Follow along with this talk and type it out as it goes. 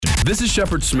This is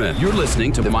Shepard Smith. You're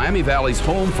listening to Miami Valley's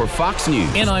home for Fox News.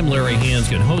 And I'm Larry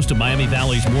Hansgen, host of Miami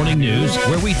Valley's Morning News,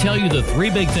 where we tell you the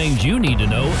three big things you need to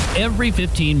know every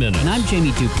 15 minutes. And I'm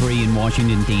Jamie Dupree in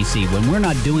Washington, D.C. When we're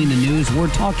not doing the news, we're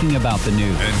talking about the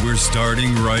news. And we're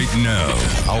starting right now.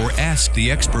 Our Ask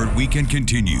the Expert weekend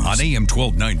continues on AM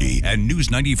 1290 and News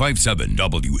 95.7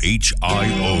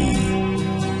 WHIO.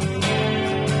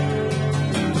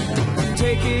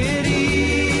 Take it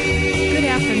easy. Good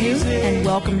afternoon and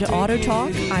welcome to Auto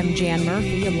Talk. I'm Jan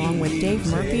Murphy along with Dave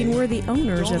Murphy, and we're the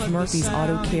owners of Murphy's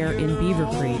Auto Care in Beaver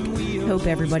Creek. Hope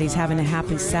everybody's having a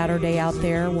happy Saturday out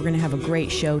there. We're going to have a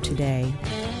great show today.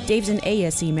 Dave's an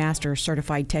ASE Master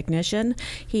Certified Technician.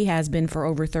 He has been for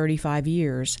over 35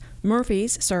 years.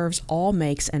 Murphy's serves all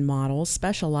makes and models,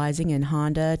 specializing in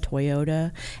Honda,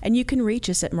 Toyota, and you can reach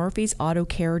us at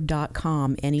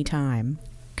murphysautocare.com anytime.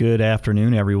 Good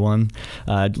afternoon, everyone.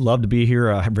 I'd love to be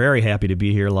here. Very happy to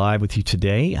be here live with you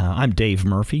today. I'm Dave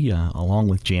Murphy, along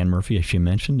with Jan Murphy, as she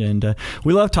mentioned, and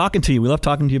we love talking to you. We love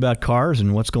talking to you about cars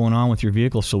and what's going on with your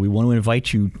vehicle, so we want to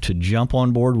invite you to jump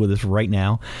on board with us right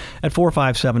now at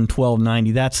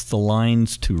 457-1290. That's the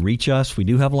lines to reach us. We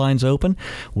do have lines open.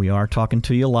 We are talking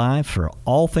to you live for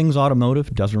all things automotive.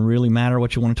 It doesn't really matter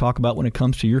what you want to talk about when it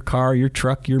comes to your car, your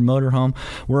truck, your motorhome.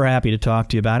 We're happy to talk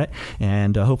to you about it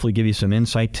and hopefully give you some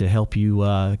insight to help you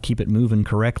keep it moving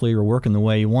correctly or working the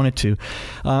way you want it to.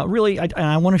 Really,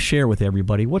 I want to share with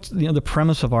everybody what's the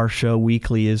premise of our show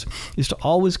weekly is to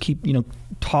always keep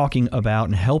talking about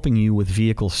and helping you with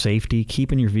vehicle safety,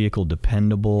 keeping your vehicle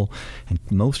dependable, and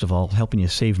most of all, helping you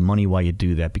save money while you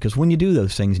do that. Because when you do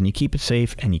those things and you keep it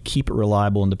safe and you keep it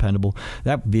reliable and dependable,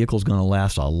 that vehicle is going to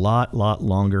last a lot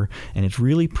longer. And it's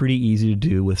really pretty easy to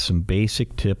do with some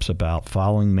basic tips about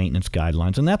following maintenance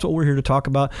guidelines. And that's what we're here to talk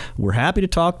about. We're happy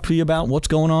to talk to you about what's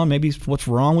going on, maybe what's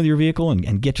wrong with your vehicle,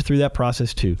 and get you through that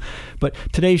process too. But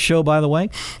today's show, by the way,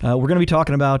 we're going to be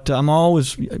talking about, I'm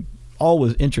always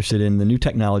interested in the new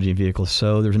technology in vehicles.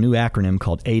 So there's a new acronym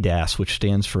called ADAS, which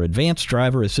stands for Advanced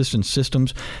Driver Assistance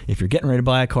Systems. If you're getting ready to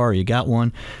buy a car or you got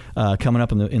one coming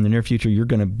up in the near future, you're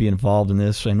going to be involved in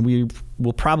this. And we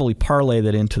will probably parlay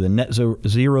that into the net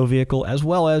zero vehicle as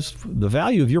well as the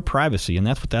value of your privacy. And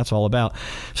that's what that's all about.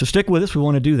 So stick with us. We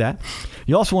want to do that.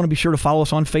 You also want to be sure to follow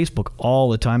us on Facebook all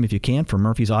the time if you can for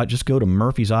Murphy's Auto. Just go to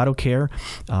Murphy's Auto Care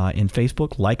in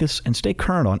Facebook, like us, and stay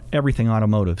current on everything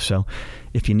automotive. So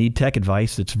if you need tech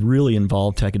advice that's really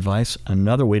involved tech advice,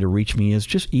 another way to reach me is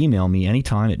just email me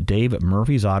anytime at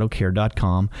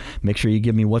dave@murphysautocare.com. Make sure you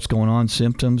give me what's going on,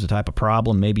 symptoms, the type of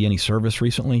problem, maybe any service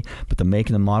recently, but the make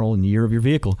and the model and year of your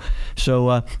vehicle.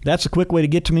 So that's a quick way to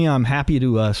get to me. I'm happy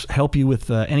to help you with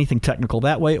anything technical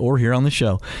that way or here on the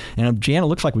show. And Jan, it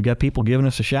looks like we got people giving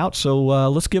us a shout, so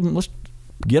let's get them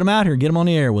out here, get them on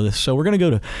the air with us. So we're going to go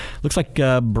to, looks like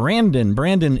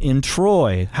Brandon in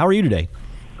Troy. How are you today?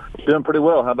 Doing pretty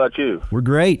well. How about you? We're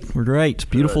great. It's a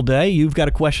beautiful day. You've got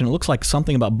a question. It looks like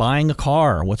something about buying a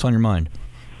car. What's on your mind?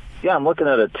 Yeah, I'm looking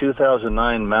at a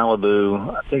 2009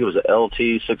 Malibu. I think it was an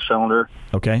LT 6-cylinder.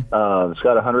 Okay. It's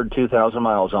got 102,000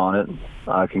 miles on it.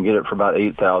 I can get it for about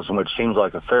 $8,000, which seems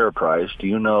like a fair price. Do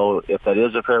you know if that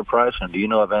is a fair price, and do you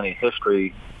know of any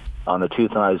history on the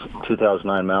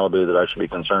 2009 Malibu that I should be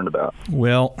concerned about?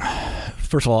 Well,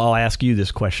 first of all, I'll ask you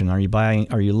this question. Are you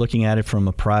looking at it from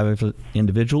a private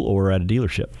individual or at a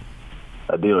dealership?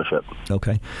 A dealership.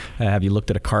 Okay. Have you looked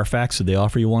at a Carfax? Did they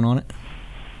offer you one on it?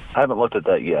 I haven't looked at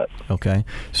that yet. Okay.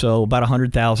 So about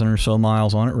 100,000 or so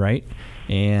miles on it, right?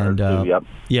 And yep.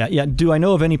 Yeah. Do I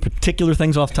know of any particular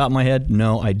things off the top of my head?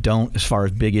 No, I don't, as far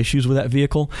as big issues with that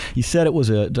vehicle. You said it was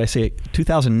did I say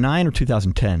 2009 or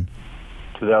 2010?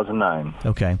 2009.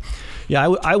 Okay. Yeah,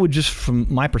 I would just,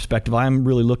 from my perspective, I'm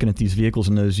really looking at these vehicles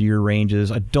in those year ranges.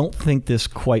 I don't think this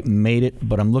quite made it,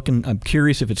 but I'm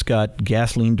curious if it's got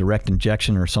gasoline direct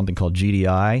injection or something called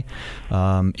GDI.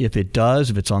 If it does,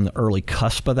 if it's on the early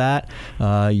cusp of that,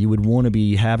 you would want to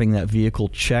be having that vehicle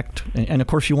checked. And of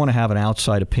course, you want to have an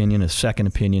outside opinion, a second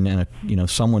opinion, and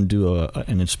someone do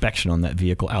an inspection on that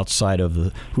vehicle outside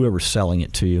of whoever's selling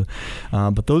it to you.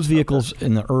 But those vehicles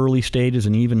in the early stages,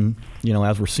 and even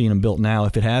as we're seeing them built now,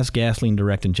 if it has gasoline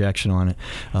direct injection on it,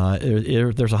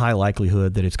 there's a high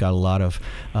likelihood that it's got a lot of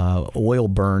oil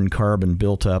burn carbon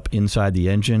built up inside the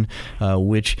engine,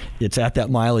 which it's at that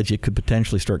mileage, it could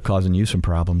potentially start causing you some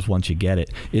problems once you get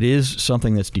it. It is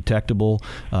something that's detectable,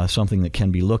 something that can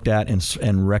be looked at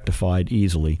and rectified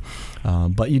easily.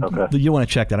 But you want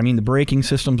to check that. I mean, the braking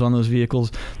systems on those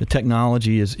vehicles, the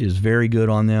technology is very good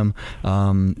on them.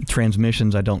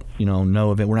 Transmissions, I don't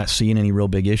know of it. We're not seeing any real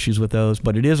big issues with those,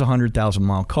 but it is a 100,000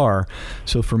 mile car.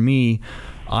 So for me,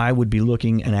 I would be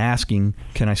looking and asking,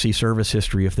 can I see service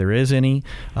history if there is any?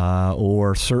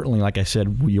 Or certainly, like I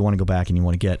said, you want to go back and you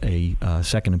want to get a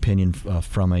second opinion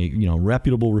from a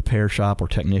reputable repair shop or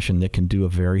technician that can do a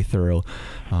very thorough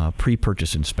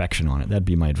pre-purchase inspection on it. That'd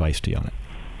be my advice to you on it.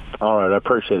 All right, I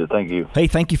appreciate it. Thank you. Hey,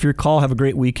 thank you for your call. Have a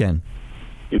great weekend.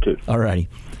 You too. All righty.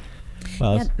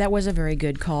 Yeah, that was a very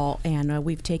good call, and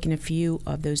we've taken a few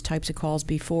of those types of calls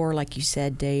before, like you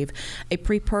said, Dave. A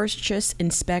pre-purchase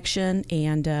inspection,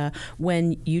 and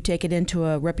when you take it into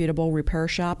a reputable repair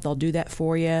shop, they'll do that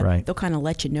for you. Right. They'll kind of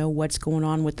let you know what's going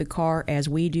on with the car as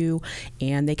we do,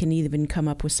 and they can even come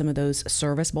up with some of those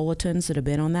service bulletins that have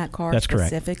been on that car. That's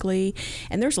specifically. Correct.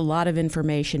 And there's a lot of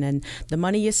information, and the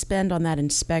money you spend on that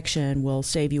inspection will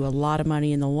save you a lot of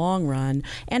money in the long run,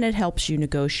 and it helps you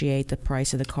negotiate the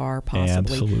price of the car possibly.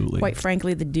 Absolutely. Quite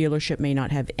frankly, the dealership may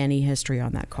not have any history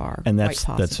on that car. And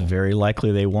that's very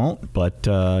likely they won't. But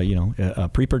a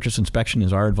pre-purchase inspection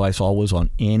is our advice always on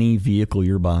any vehicle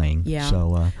you're buying.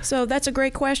 Yeah. So that's a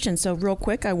great question. So real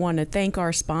quick, I want to thank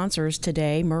our sponsors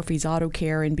today: Murphy's Auto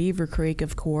Care in Beaver Creek,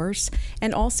 of course,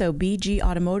 and also BG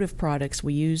Automotive Products.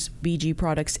 We use BG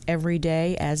products every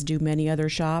day, as do many other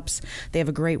shops. They have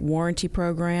a great warranty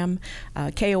program.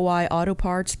 KOI Auto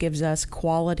Parts gives us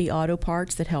quality auto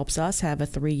parts that helps us have a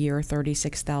 3-year,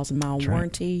 36,000-mile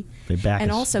warranty. They back and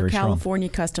us also very California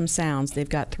strong. Custom Sounds. They've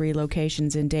got 3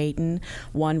 locations in Dayton,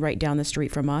 one right down the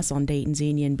street from us on Dayton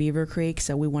Xenia and Beaver Creek.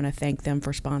 So we want to thank them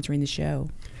for sponsoring the show.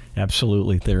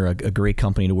 Absolutely. They're a great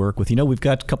company to work with. We've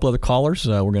got a couple other callers.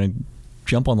 We're going to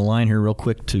jump on the line here real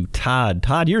quick to Todd.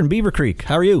 Todd, you're in Beaver Creek.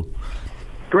 How are you?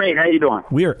 Great. How you doing?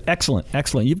 We are excellent.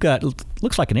 You've got,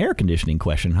 looks like an air conditioning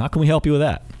question. How can we help you with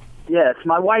that? Yes,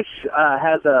 my wife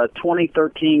has a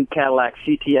 2013 Cadillac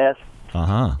CTS,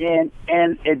 and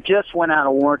it just went out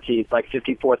of warranty. It's like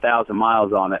 54,000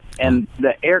 miles on it, and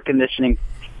the air conditioning,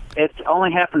 it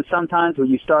only happens sometimes when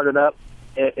you start it up.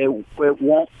 It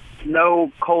won't. No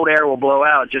cold air will blow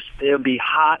out. It'll be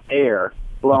hot air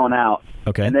blowing out.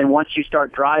 Okay. And then once you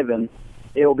start driving,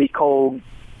 it'll be cold,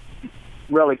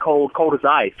 really cold as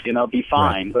ice. Be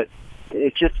fine. Right. But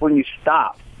it's just when you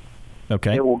stop.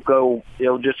 Okay. It'll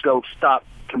just go stop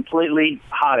completely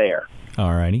hot air.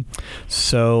 All righty.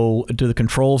 So do the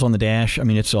controls on the dash,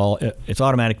 it's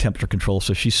automatic temperature control,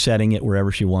 so she's setting it wherever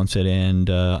she wants it, and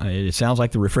it sounds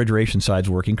like the refrigeration side's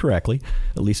working correctly.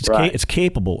 At least it's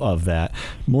capable of that.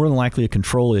 More than likely a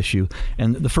control issue.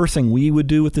 And the first thing we would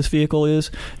do with this vehicle is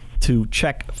to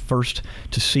check first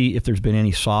to see if there's been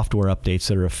any software updates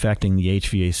that are affecting the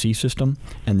HVAC system,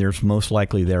 and there's most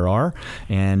likely there are.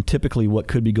 And typically what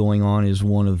could be going on is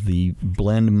one of the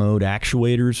blend mode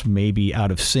actuators may be out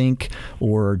of sync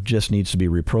or just needs to be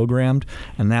reprogrammed,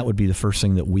 and that would be the first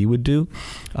thing that we would do.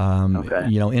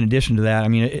 In addition to that,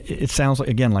 it sounds like,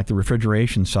 again, like the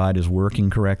refrigeration side is working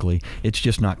correctly. It's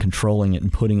just not controlling it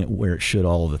and putting it where it should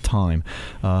all of the time.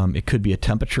 It could be a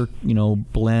temperature,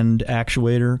 blend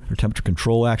actuator or temperature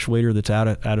control actuator that's out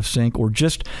of sync, or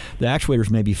just the actuators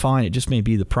may be fine. It just may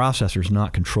be the processor's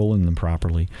not controlling them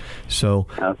properly. So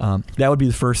that would be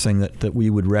the first thing that we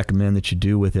would recommend that you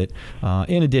do with it.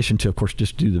 In addition to, of course,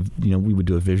 just do we would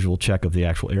do a visual check of the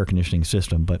actual air conditioning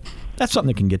system, but that's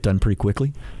something that can get done pretty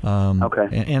quickly.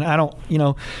 And I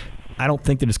don't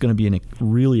think that it's going to be a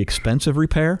really expensive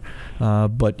repair,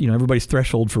 but everybody's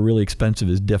threshold for really expensive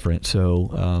is different. So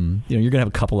you're going to have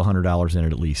a couple of $100 in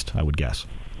it at least, I would guess.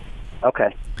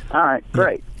 Okay. All right.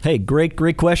 Great. Hey,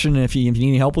 great question. And if you need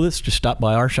any help with this, just stop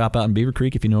by our shop out in Beaver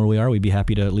Creek. If you know where we are, we'd be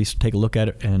happy to at least take a look at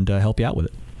it and help you out with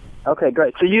it. Okay,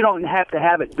 great. So you don't have to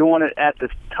have it doing it at this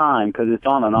time because it's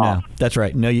on and off. No, that's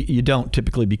right. No, you don't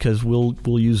typically, because we'll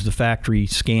use the factory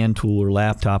scan tool or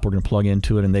laptop. We're going to plug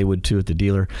into it, and they would too at the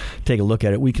dealer. Take a look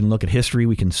at it. We can look at history.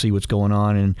 We can see what's going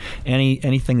on, and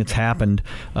anything that's happened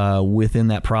within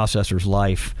that processor's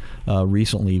life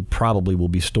recently probably will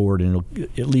be stored, and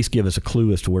it'll at least give us a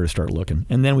clue as to where to start looking.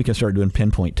 And then we can start doing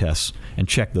pinpoint tests and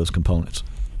check those components.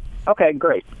 Okay,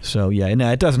 great. So, yeah, and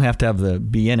it doesn't have to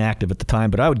be inactive at the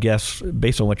time, but I would guess,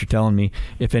 based on what you're telling me,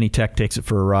 if any tech takes it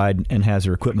for a ride and has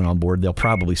their equipment on board, they'll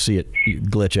probably see it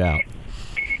glitch out.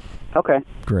 Okay.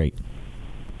 Great.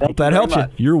 Hope that helps you.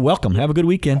 You're welcome. Have a good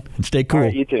weekend and stay cool. All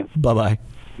right, you too. Bye-bye.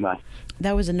 Bye.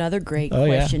 That was another great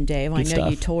question, Dave. Good I know stuff.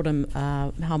 you told him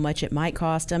how much it might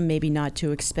cost him, maybe not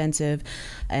too expensive,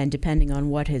 and depending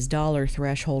on what his dollar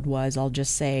threshold was, I'll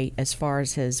just say, as far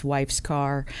as his wife's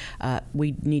car,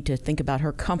 we need to think about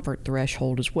her comfort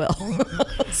threshold as well.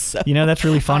 So, that's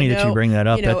really funny that you bring that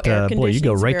up. Boy, you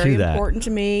go right to that. It's important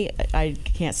to me. I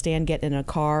can't stand getting in a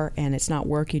car and it's not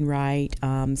working right,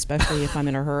 especially if I'm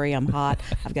in a hurry, I'm hot,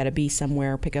 I've got to be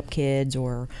somewhere, pick up kids,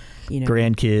 or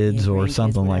grandkids or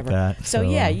something like that. So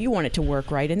yeah, you want it to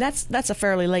work right, and that's a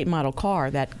fairly late model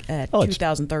car, that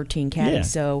 2013 Caddy. Yeah.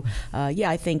 So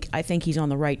I think he's on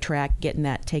the right track, getting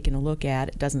that taken a look at.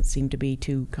 It doesn't seem to be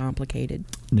too complicated.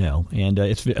 No, and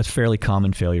it's a fairly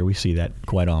common failure. We see that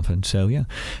quite often. So yeah,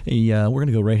 we're going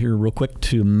to go right here real quick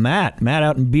to Matt. Matt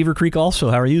out in Beaver Creek also.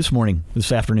 How are you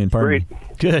this afternoon? Pardon me.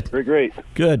 Good. Very great.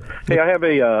 Good. Hey, I have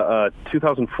a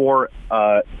 2004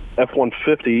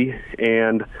 F-150,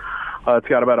 and it's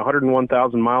got about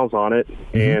 101,000 miles on it,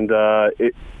 and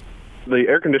the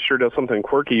air conditioner does something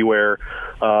quirky where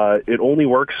it only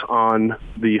works on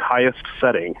the highest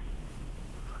setting.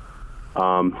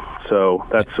 So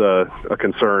that's a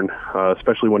concern,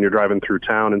 especially when you're driving through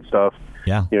town and stuff.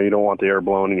 Yeah. You don't want the air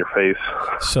blowing in your face.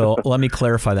 So let me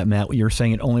clarify that, Matt. You're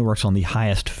saying it only works on the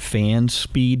highest fan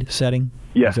speed setting?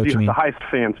 Yes, the highest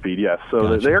fan speed, yes. So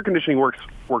Gotcha. the air conditioning works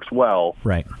well,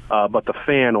 right? But the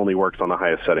fan only works on the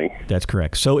highest setting. That's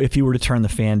correct. So if you were to turn the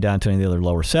fan down to any of the other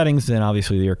lower settings, then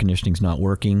obviously the air conditioning's not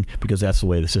working because that's the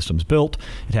way the system's built.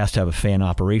 It has to have a fan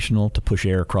operational to push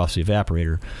air across the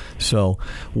evaporator. So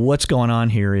what's going on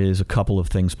here is a couple of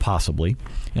things possibly,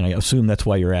 and I assume that's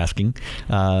why you're asking.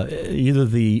 Either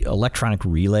the electronic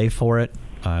relay for it,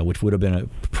 which would have been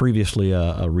previously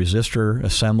a resistor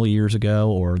assembly years ago,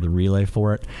 or the relay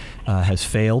for it, has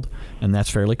failed, and that's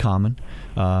fairly common.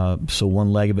 So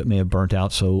one leg of it may have burnt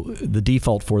out. So the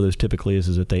default for those typically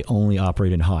is that they only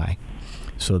operate in high.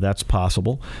 So that's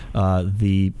possible.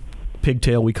 The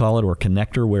pigtail, we call it, or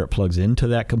connector where it plugs into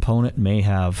that component may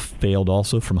have failed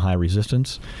also from high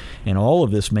resistance. And all of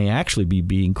this may actually be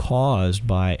being caused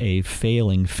by a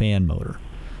failing fan motor.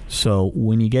 So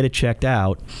when you get it checked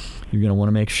out, you're going to want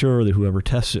to make sure that whoever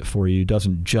tests it for you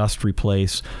doesn't just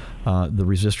replace the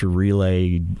resistor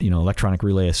relay, electronic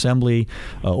relay assembly,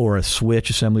 or a switch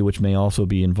assembly, which may also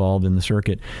be involved in the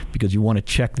circuit, because you want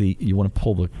to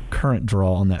pull the current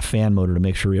draw on that fan motor to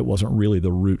make sure it wasn't really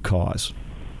the root cause.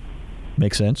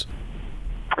 Make sense?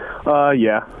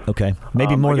 Yeah. Okay.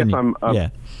 Maybe more than yeah.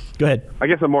 Go ahead. I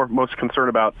guess I'm most concerned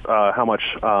about how much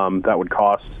that would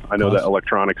cost. I know that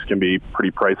electronics can be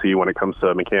pretty pricey when it comes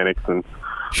to mechanics and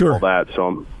all that.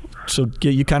 So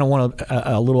you kind of want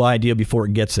a little idea before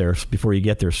you get there.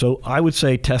 So I would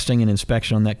say testing and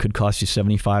inspection on that could cost you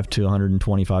 $75 to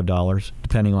 $125,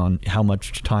 depending on how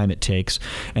much time it takes.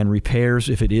 And repairs,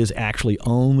 if it is actually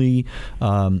only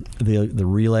the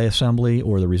relay assembly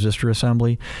or the resistor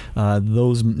assembly,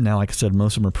 those now, like I said,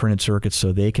 most of them are printed circuits,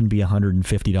 so they can be $150 or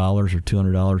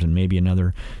 $200, and maybe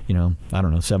another,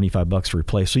 $75 to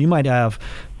replace. So you might have,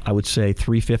 I would say,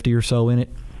 $350 or so in it,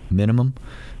 minimum.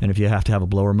 And if you have to have a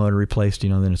blower motor replaced,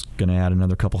 then it's going to add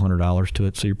another couple $100 to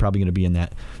it. So you're probably going to be in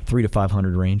that $300 to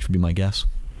 $500 range would be my guess.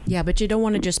 Yeah, but you don't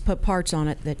want to just put parts on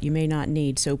it that you may not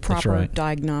need. So proper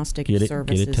diagnostic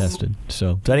services. Get it tested.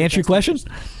 So does that answer your question?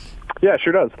 Yeah,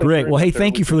 sure does. Great. Well, hey,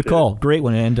 thank you for the call. Great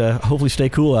one, and hopefully stay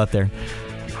cool out there.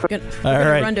 We're going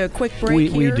to run to a quick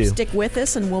break here. We do. Stick with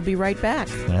us, and we'll be right back.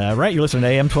 All right. You're listening to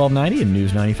AM 1290 and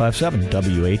News 95.7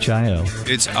 WHIO.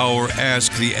 It's our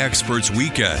Ask the Experts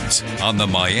weekends on the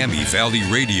Miami Valley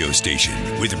radio station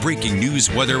with breaking news,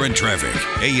 weather, and traffic.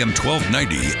 AM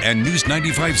 1290 and News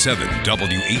 95.7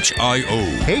 WHIO.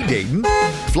 Hey, Dayton.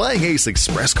 Flying Ace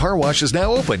Express Car Wash is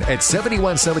now open at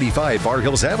 7175 Far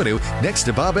Hills Avenue next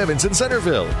to Bob Evans in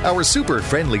Centerville. Our super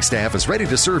friendly staff is ready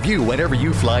to serve you whenever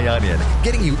you fly on in,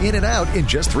 getting you in and out in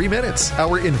just 3 minutes.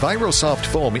 Our EnviroSoft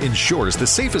foam ensures the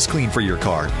safest clean for your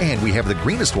car, and we have the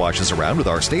greenest washes around with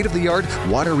our state-of-the-art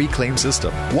water reclaim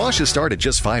system. Washes start at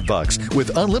just $5,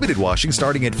 with unlimited washing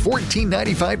starting at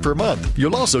 $14.95 per month.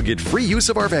 You'll also get free use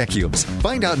of our vacuums.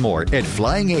 Find out more at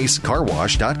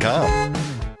FlyingAceCarWash.com.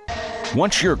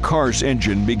 Once your car's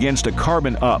engine begins to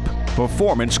carbon up,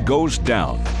 performance goes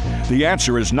down. The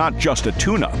answer is not just a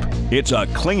tune-up, it's a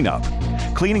cleanup.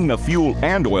 Cleaning the fuel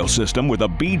and oil system with a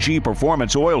BG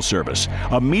Performance Oil Service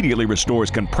immediately restores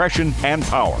compression and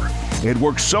power. It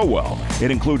works so well,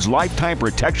 it includes lifetime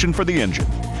protection for the engine.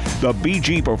 The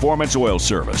BG Performance Oil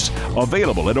Service,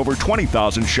 available at over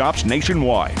 20,000 shops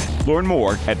nationwide. Learn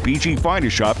more at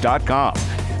bgfindashop.com.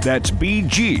 That's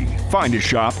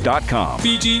bgfindashop.com.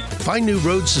 BG. Find new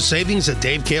roads to savings at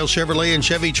Dave Cale Chevrolet and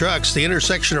Chevy Trucks. The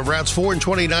intersection of routes 4 and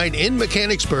 29 in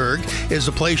Mechanicsburg is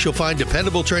the place you'll find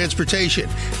dependable transportation.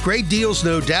 Great deals,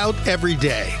 no doubt, every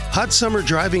day. Hot summer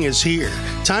driving is here.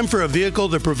 Time for a vehicle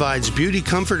that provides beauty,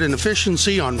 comfort, and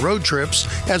efficiency on road trips,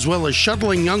 as well as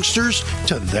shuttling youngsters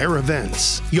to their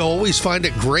events. You'll always find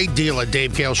a great deal at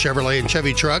Dave Cale Chevrolet and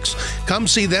Chevy Trucks. Come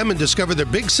see them and discover their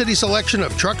big city selection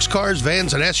of trucks, cars,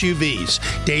 vans, and SUVs.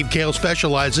 Dave Kale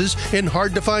specializes in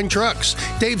hard-to-find trucks.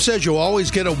 Dave says you'll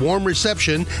always get a warm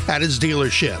reception at his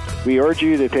dealership. We urge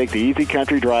you to take the easy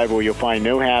country drive where you'll find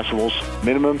no hassles,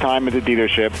 minimum time at the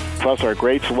dealership, plus our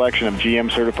great selection of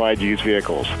GM certified used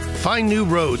vehicles. Find new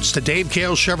roads to Dave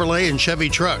Kale Chevrolet and Chevy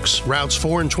Trucks, routes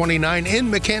 4 and 29 in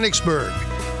Mechanicsburg.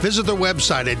 Visit their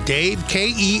website at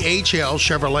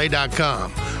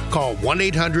davekehlchevrolet.com. Call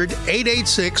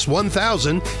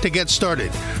 1-800-886-1000 to get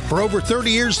started. For over 30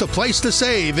 years, the place to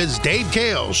save is Dave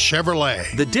Kale's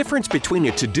Chevrolet. The difference between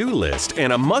a to-do list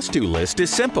and a must-do list is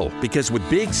simple, because with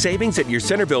big savings at your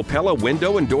Centerville Pella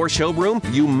window and door showroom,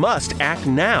 you must act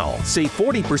now. Save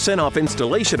 40% off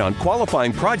installation on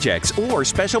qualifying projects or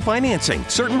special financing.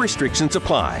 Certain restrictions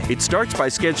apply. It starts by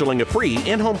scheduling a free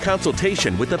in-home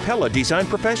consultation with a Pella design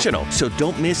professional. So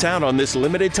don't miss out on this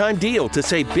limited time deal to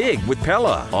save big with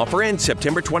Pella. Offer ends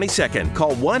September 22nd.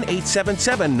 Call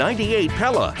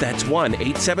 1-877-98-PELLA. That's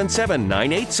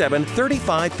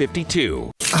 1-877-987-3552.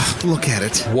 Look at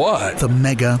it. What? The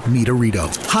Mega Meaterito.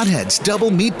 Hothead's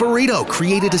double meat burrito,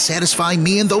 created to satisfy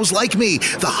me and those like me,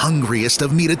 the hungriest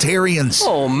of meatitarians.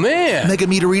 Oh, man. Mega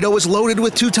Meaterito is loaded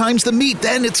with 2 times the meat.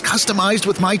 Then it's customized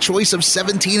with my choice of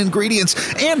 17 ingredients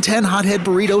and 10 Hothead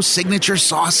Burrito signature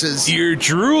sauces. You're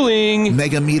drooling.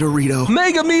 Mega Meaterito.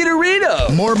 Mega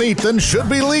Meaterito. More meat than should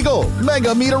be legal.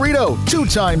 Mega Meaterito. 2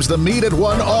 times the meat at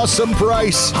one awesome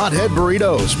price. Hothead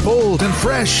Burritos, bold and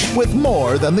fresh with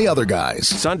more than the other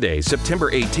guys. Sunday, September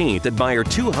 18th, admire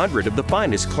 200 of the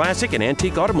finest classic and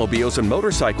antique automobiles and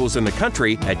motorcycles in the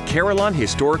country at Carillon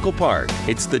Historical Park.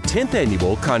 It's the 10th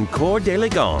annual Concours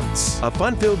d'Elegance, a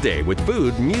fun-filled day with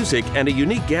food, music, and a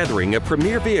unique gathering of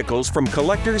premier vehicles from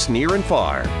collectors near and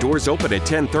far. Doors open at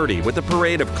 10:30 with a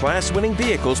parade of class-winning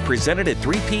vehicles presented at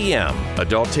 3 p.m.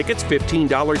 Adult tickets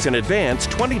 $15 in advance,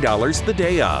 $20 the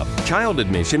day of. Child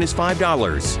admission is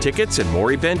 $5. Tickets and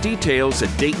more event details at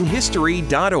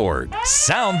DaytonHistory.org.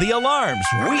 Sound the alarms.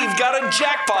 We've got a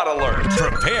jackpot alert.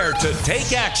 Prepare to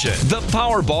take action. The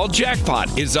Powerball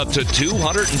jackpot is up to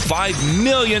 $205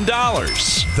 million.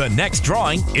 The next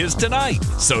drawing is tonight,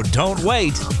 so don't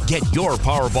wait. Get your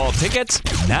Powerball tickets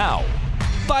now.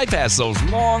 Bypass those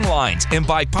long lines and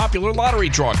buy popular lottery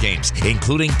draw games,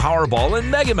 including Powerball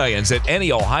and Mega Millions at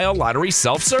any Ohio Lottery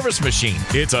self-service machine.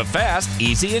 It's a fast,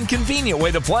 easy, and convenient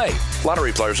way to play.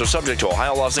 Lottery players are subject to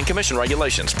Ohio laws and commission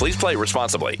regulations. Please play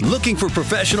responsibly. Looking for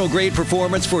professional-grade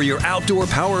performance for your outdoor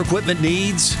power equipment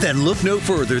needs? Then look no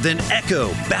further than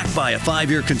Echo. Backed by a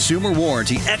 5-year consumer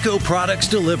warranty, Echo products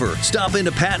deliver. Stop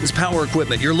into Patton's Power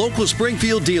Equipment, your local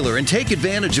Springfield dealer, and take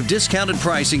advantage of discounted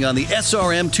pricing on the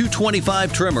SRM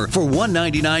 225 trimmer for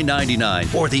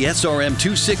 $199.99 or the SRM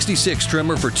 266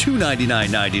 trimmer for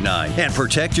 $299.99. And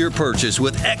protect your purchase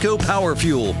with Echo Power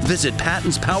Fuel. Visit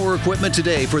Patton's Power Equipment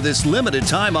today for this limited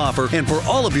time offer, and for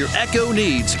all of your Echo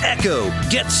needs, Echo,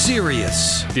 get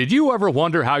serious. Did you ever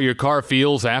wonder how your car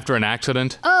feels after an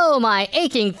accident? Oh, my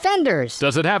aching fenders.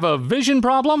 Does it have a vision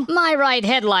problem? My right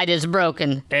headlight is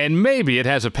broken. And maybe it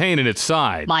has a pain in its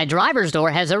side. My driver's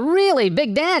door has a really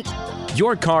big dent.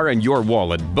 Your car and your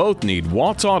wallet both need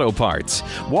Waltz Auto Parts.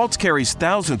 Waltz carries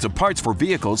thousands of parts for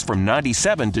vehicles from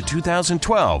 97 to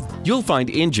 2012. You'll find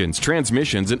engines,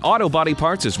 transmissions, and auto body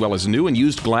parts, as well as new and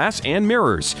used glass and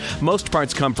mirrors. Most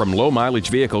parts come from low-mileage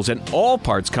vehicles, and all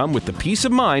parts come with the peace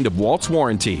of mind of Waltz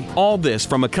warranty. All this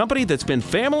from a company that's been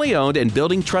family-owned and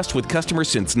building trust with customers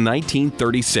since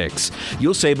 1936.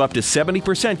 You'll save up to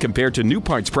 70% compared to new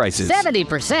parts prices.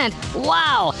 70%?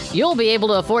 Wow! You'll be able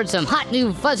to afford some hot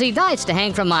new fuzzy dice to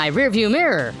hang from my rearview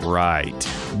mirror. Right.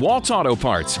 Waltz Auto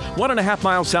Parts, 1.5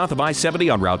 miles south of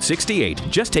I-70 on Route 68.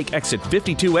 Just take exit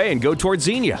 52A and go towards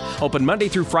Xenia. Open Monday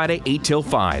through Friday, 8 till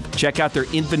 5. Check out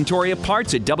their inventory of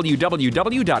parts at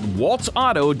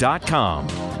www.waltzauto.com.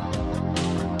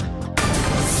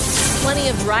 Plenty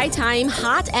of dry time,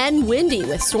 hot and windy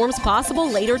with storms possible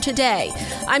later today.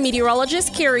 I'm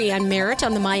meteorologist Carrie Ann Merritt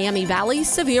on the Miami Valley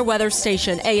Severe Weather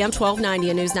Station, AM 1290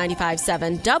 and News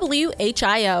 95.7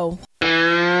 WHIO.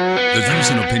 The views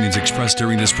and opinions expressed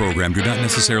during this program do not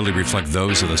necessarily reflect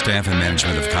those of the staff and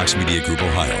management of Cox Media Group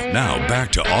Ohio. Now,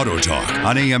 back to Auto Talk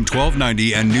on AM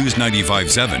 1290 and News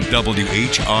 95.7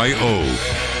 WHIO.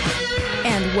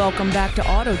 And welcome back to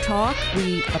Auto Talk.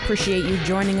 We appreciate you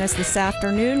joining us this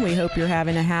afternoon. We hope you're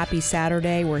having a happy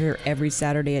Saturday. We're here every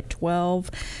Saturday at 12.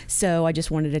 So I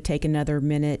just wanted to take another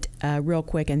minute real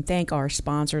quick and thank our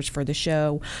sponsors for the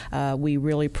show. We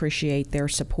really appreciate their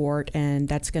support, and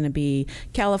that's going to be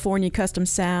California Custom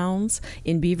Sounds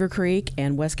in Beaver Creek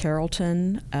and West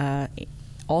Carrollton.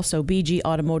 Also, BG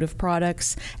Automotive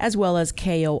Products, as well as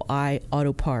KOI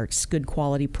Auto Parts. Good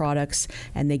quality products,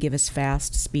 and they give us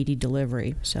fast, speedy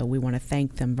delivery. So we want to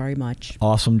thank them very much.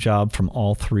 Awesome job from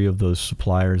all three of those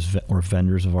suppliers or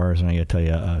vendors of ours. And I got to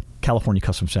tell you, California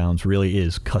Custom Sounds really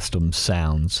is custom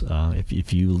sounds.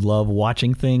 If you love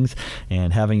watching things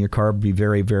and having your car be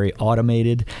very, very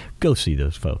automated, go see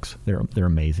those folks. They're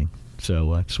amazing.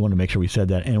 So I just wanted to make sure we said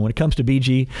that. And when it comes to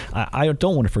BG, I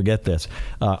don't want to forget this.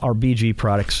 Our BG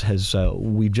Products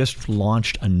we've just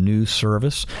launched a new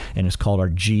service, and it's called our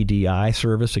GDI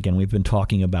service. Again, we've been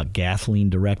talking about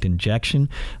gasoline direct injection.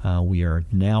 We are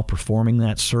now performing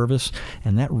that service,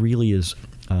 and that really is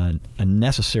a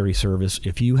necessary service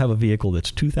if you have a vehicle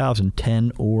that's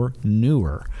 2010 or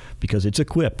newer, because it's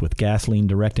equipped with gasoline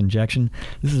direct injection.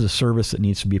 This is a service that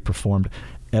needs to be performed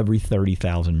every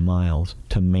 30,000 miles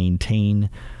to maintain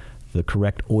the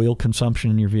correct oil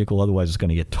consumption in your vehicle. Otherwise, it's going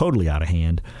to get totally out of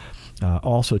hand.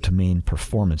 Also to maintain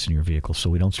performance in your vehicle, so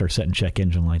we don't start setting check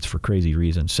engine lights for crazy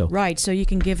reasons. Right, so you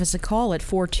can give us a call at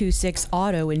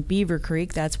 426-AUTO in Beaver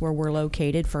Creek. That's where we're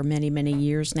located for many, many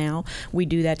years now. We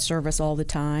do that service all the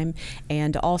time.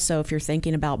 And also, if you're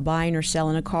thinking about buying or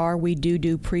selling a car, we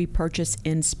do pre-purchase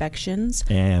inspections.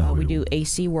 Yeah, we do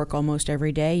AC work almost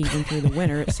every day, even through the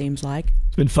winter, it seems like.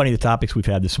 It's been funny, the topics we've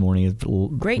had this morning. It's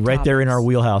great right topics. There in our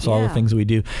wheelhouse, all the things we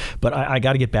do. But I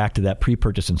got to get back to that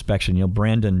pre-purchase inspection.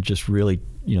 Brandon just really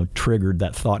triggered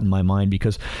that thought in my mind,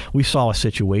 because we saw a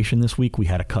situation this week. We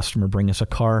had a customer bring us a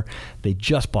car. They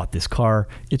just bought this car.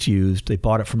 It's used. They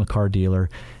bought it from a car dealer.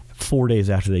 4 days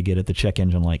after they get it, the check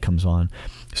engine light comes on.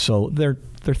 So they're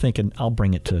thinking, I'll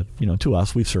bring it to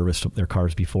us. We've serviced their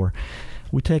cars before.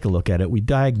 We take a look at it. We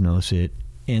diagnose it,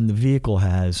 and the vehicle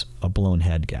has a blown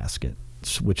head gasket,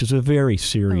 which is a very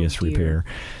serious repair.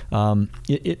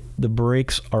 The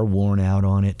brakes are worn out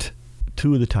on it.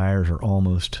 2 of the tires are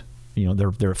almost,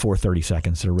 they're at 430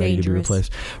 seconds. They're ready to be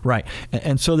replaced. Right.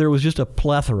 And so there was just a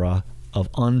plethora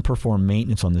of unperformed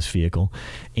maintenance on this vehicle.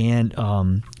 And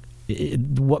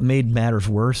what made matters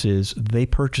worse is they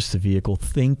purchased the vehicle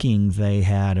thinking they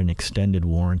had an extended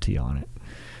warranty on it.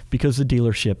 Because the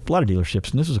dealership, a lot of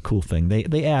dealerships, and this is a cool thing,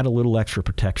 they add a little extra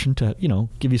protection to,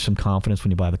 give you some confidence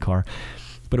when you buy the car,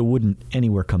 but it wouldn't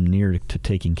anywhere come near to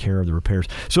taking care of the repairs.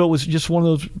 So it was just one of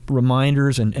those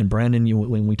reminders, and Brandon,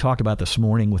 when we talked about this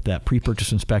morning with that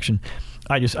pre-purchase inspection,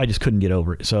 I just couldn't get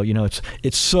over it. So,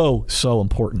 it's so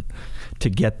important to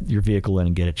get your vehicle in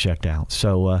and get it checked out.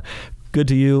 So good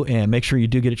to you, and make sure you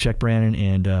do get it checked, Brandon,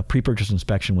 and pre-purchase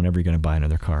inspection whenever you're going to buy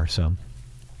another car.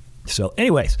 So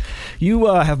anyways, you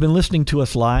have been listening to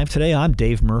us live today. I'm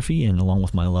Dave Murphy, and along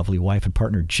with my lovely wife and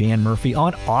partner, Jan Murphy,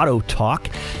 on Auto Talk.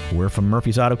 We're from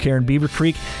Murphy's Auto Care in Beaver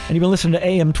Creek, and you've been listening to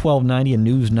AM 1290 and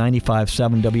News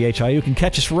 95.7 WHIU. You can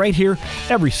catch us right here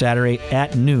every Saturday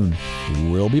at noon.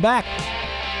 We'll be back.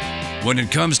 When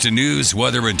it comes to news,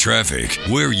 weather, and traffic,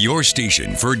 we're your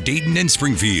station for Dayton and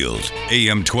Springfield.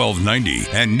 AM 1290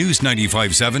 and News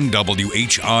 95.7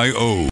 WHIO.